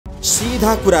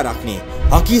सीधा कुरा राख्ने,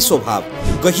 हकी स्वभाव,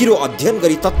 गहिरो अध्ययन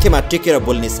गरी तथ्यमा टेकेर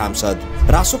बोल्ने सांसद।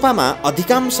 रासोपामा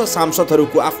अधिकांश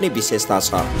सांसदहरूको आफ्नै विशेषता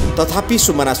छ। तथापि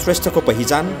सुमना श्रेष्ठको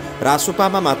पहिचान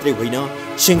रासोपामा मात्रै होइन,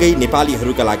 सिंगै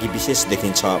नेपालीहरूका लागि विशेष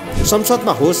देखिन्छ।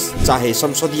 संसदमा होस् चाहे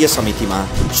संसदीय समितिमा,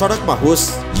 सडकमा होस्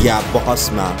या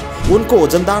बहसमा, उनको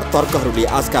वजनदार तर्कहरूले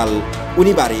आजकल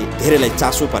उनीबारे धेरैलाई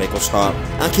चासो परेको छ।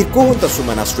 आखिर को हुन् त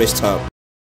सुमना श्रेष्ठ?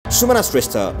 सुमना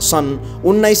श्रेष्ठ सन्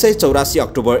 1984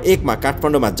 अक्टोबर 1 मा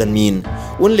काठमाडौँमा जन्मिइन्।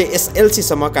 उनले एसएलसी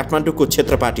सम्म काठमाडौँको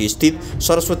क्षेत्रपाटी स्थित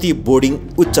सरस्वती बोर्डिङ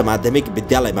उच्च माध्यमिक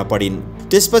विद्यालयमा पढिन्।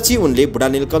 त्यसपछि उनले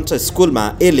बुढानीलकण्ठ स्कुलमा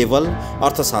ए लेभल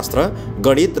अर्थशास्त्र,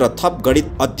 गणित र थप गणित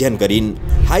अध्ययन गरिन्।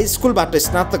 हाई स्कुलबाट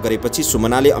स्नातक गरेपछि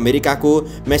सुमनाले अमेरिकाको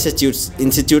मैसेच्युट्स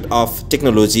institute of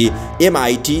technology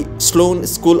MIT Sloane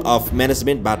school of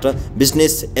म्यानेजमेन्टबाट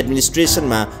business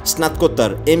एडमिनिस्ट्रेसनमा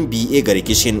स्नातकोत्तर MBA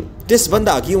गरेकी छिन्।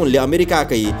 त्यसभन्दा अघि उनले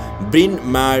अमेरिकाकै ब्रिन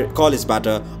मायर कलेजबाट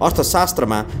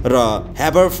अर्थशास्त्रमा र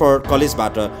ह्याबरफोर्ड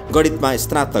कलेजबाट गणितमा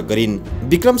स्नातक गरिन्।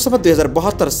 विक्रमसम्म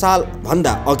 2072 साल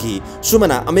भन्दा अघि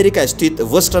सुमना अमेरिका स्थित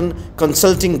वेस्टर्न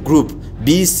कन्सल्टिङ ग्रुप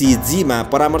BCG मा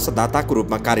परामर्शदाताको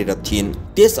रूपमा कार्यरत थिइन्।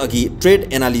 त्यसअघि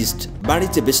ट्रेड एनालिस्ट,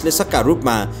 वाणिज्य विश्लेषकका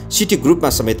रूपमा सिटी ग्रुपमा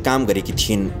समेत काम गरेकी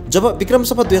थिइन्। जब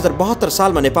विक्रमसम्म 2072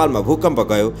 सालमा नेपालमा भूकम्प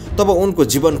गयो तब उनको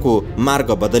जीवनको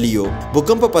मार्ग बदलियो।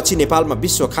 भूकम्पपछि नेपालमा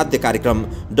विश्व खाद्य कार्यक्रम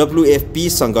WFP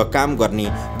सँग काम गर्ने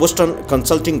बोस्टन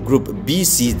कन्सल्टिङ ग्रुप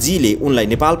BCG ले उनलाई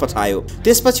नेपाल पठायो।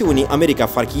 त्यसपछि उनी अमेरिका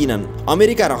फर्किएनन्।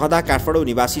 अमेरिका रहँदा काठमाडौँ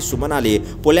निवासी सुमनाले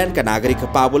पोल्यान्डका नागरिक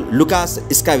पावल लुकास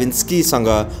स्काविन्स्कीसँग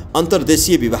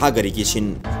अन्तर्देशीय विवाह गरेकी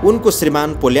छिन्। उनको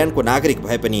श्रीमान पोल्यान्डको नागरिक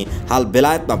भए पनि हाल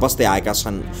बेलायतमा बस्दै आएका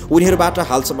छन्। उनीहरूबाट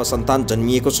हालसम्म सन्तान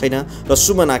जन्मिएको छैन र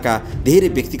सुमनाका धेरै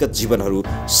व्यक्तिगत जीवनहरू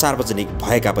सार्वजनिक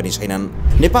भएका पनि छैनन्।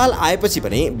 नेपाल आएपछि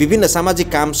भने विभिन्न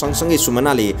सामाजिक काम सँगसँगै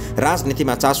सुमनाले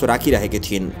राजनीतिमा चासो राखिरहेकी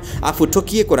थिइन्। आफू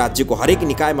ठोकिएको राज्यको हरेक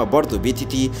निकायमा बढ्दो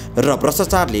व्यतिथि र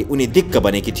भ्रष्टाचारले उनी दिक्क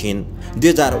बनेकी थिइन्।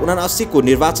 2079 को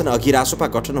निर्वाचन अघि रासोपा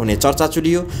गठन हुने चर्चा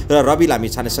चुलियो र रवि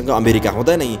लामिछानेसँग अमेरिका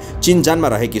हुँदै नै चिनजानमा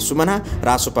रहेकी सुमना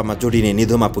रासोपामा जोडिने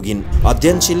निधोमा पुगिन्।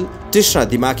 अध्ययनशील, तीक्ष्ण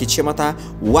दिमागी क्षमता,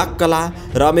 वाक्कला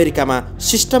र अमेरिकामा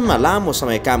सिस्टममा लामो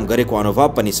समय काम गरेको अनुभव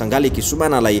पनि सँगालेकी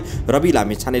सुमनालाई रवि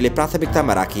लामिछानेले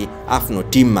प्राथमिकतामा राखी आफ्नो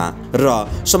टिममा र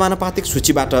समानुपातिक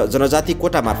सूचीबाट जनजाति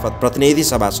कोटा मार्फत प्रतिनिधि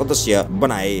सभा सदस्य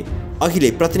बनाए। अहिले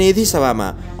प्रतिनिधि सभामा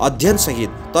अध्ययनसहित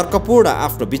तर्कपूर्ण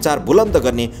आफ्नो विचार बुलन्द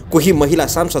गर्ने कोही महिला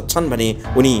सांसद छन् भने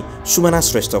उनी सुमना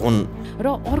श्रेष्ठ हुन्। र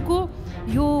अर्को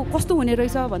यो कस्तो हुने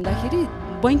रहेछ भन्दाखेरि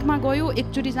बैंकमा गयो,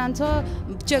 एकचोटि जान्छ,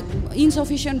 चेक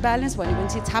इन्सफिसियन्ट ब्यालेन्स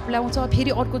भनेपछि छाप ल्याउँछ,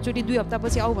 फेरि अर्कोचोटि 2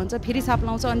 हप्तापछि आऊ भन्छ, फेरि छाप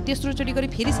लाउँछ, अनि तेस्रोचोटि गरी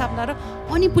फेरि छाप लाएर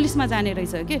अनि पुलिसमा जाने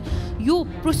रहेछ के। यो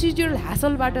प्रोसिड्युरल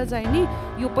ह्यासलबाट चाहिँ नि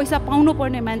यो पैसा पाउनु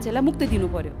पर्ने मान्छेलाई मुक्ति दिनु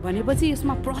पर्यो भनेपछि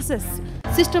यसमा प्रोसेस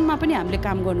सिस्टममा पनि हामीले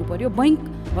काम गर्नु पर्यो।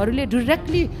 बैंकहरूले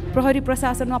डाइरेक्टली प्रहरी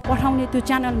प्रशासनमा पठाउने त्यो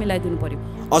च्यानल मिलाइदिनु पर्यो।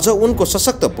 अझ उनको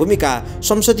सशक्त भूमिका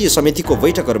संसदीय समितिको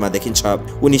बैठकहरूमा देखिन्छ।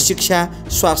 उनी शिक्षा,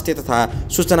 स्वास्थ्य तथा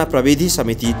सूचना प्रविधि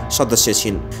समिति सदस्य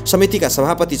छिन्। समितिका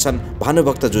सभापति छन्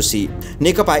भानुभक्त जोशी।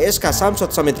 नेकपा यसका सांसद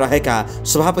समेत रहेका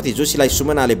सभापति जोशीलाई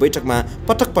सुमनाले बैठकमा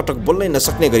पटक पटक बोल्नै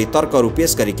नसक्ने गरी तर्कहरू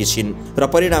पेश गरेकी छिन् र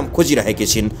परिणाम खोजिरहेकी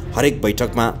छिन् हरेक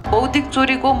बैठकमा। बौद्धिक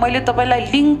चोरीको मैले तपाईलाई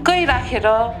लिङ्कै राखेर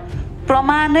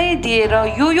प्रमाणै दिएर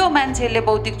यो मान्छेले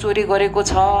बौद्धिक चोरी गरेको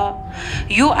छ,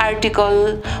 यो आर्टिकल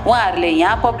उहाँहरूले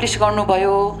यहाँ पब्लिस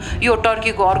गर्नुभयो, यो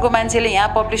टर्कीको अर्को मान्छेले यहाँ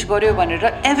पब्लिस गर्यो भनेर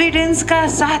एभिडेन्सका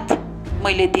साथ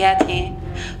मैले दिएको थिएँ,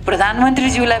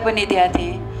 प्रधानमन्त्रीज्यूलाई पनि दिएको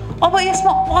थिएँ। अब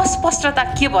यसमा अस्पष्टता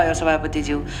के भयो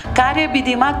सभापतिज्यू?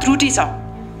 कार्यविधिमा त्रुटि छ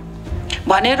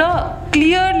भनेर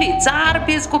क्लियरली 4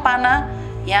 पेजको पाना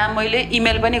यहाँ मैले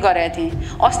इमेल पनि गरेको थिएँ।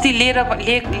 अस्ति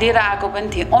लिएर आएको पनि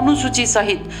थिएँ अनुसूची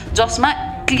सहित, जसमा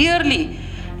क्लियरली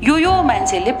यो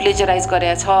मान्छेले प्लेजराइज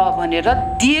गरेको छ भनेर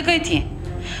दिएकै थिएँ।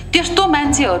 त्यस्तो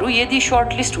मान्छेहरू यदि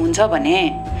सर्टलिस्ट हुन्छ भने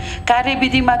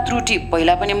कार्यविधिमा त्रुटि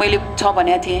पहिला पनि मैले छ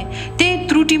भनेको थिएँ, त्यही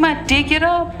त्रुटिमा टेकेर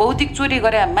बौद्धिक चोरी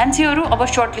गरे मान्छेहरू अब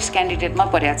सर्टलिस्ट क्यान्डिडेटमा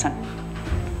परेका छन्।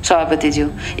 सभापतिज्यू,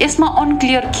 यसमा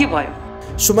अनक्लियर के भयो?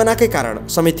 सुमनाकै कारण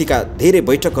समितिका धेरै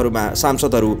बैठकहरूमा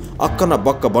सांसदहरू अक्क न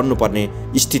बक्क बन्नुपर्ने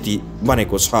स्थिति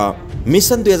बनेको छ।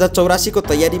 मिसन 2084 को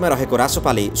तयारीमा रहेको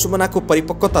रासोपाले सुमनाको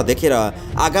परिपक्वता देखेर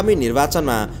आगामी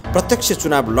निर्वाचनमा प्रत्यक्ष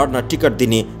चुनाव लड्न टिकट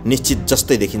दिने निश्चित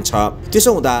जस्तै देखिन्छ।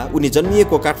 त्यसो हुँदा उनी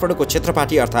जन्मिएको काठमाडौँको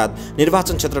क्षेत्रपाटी अर्थात्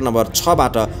निर्वाचन क्षेत्र नम्बर 6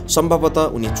 बाट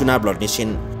सम्भवतः उनी चुनाव लड्ने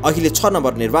छिन्। अहिले 6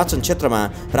 नम्बर निर्वाचन क्षेत्रमा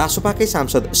रासोपाकै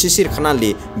सांसद शिशिर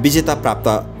खनालले विजेता प्राप्त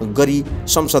गरी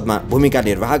संसदमा भूमिका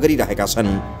निर्वाह गरिरहेका छन्।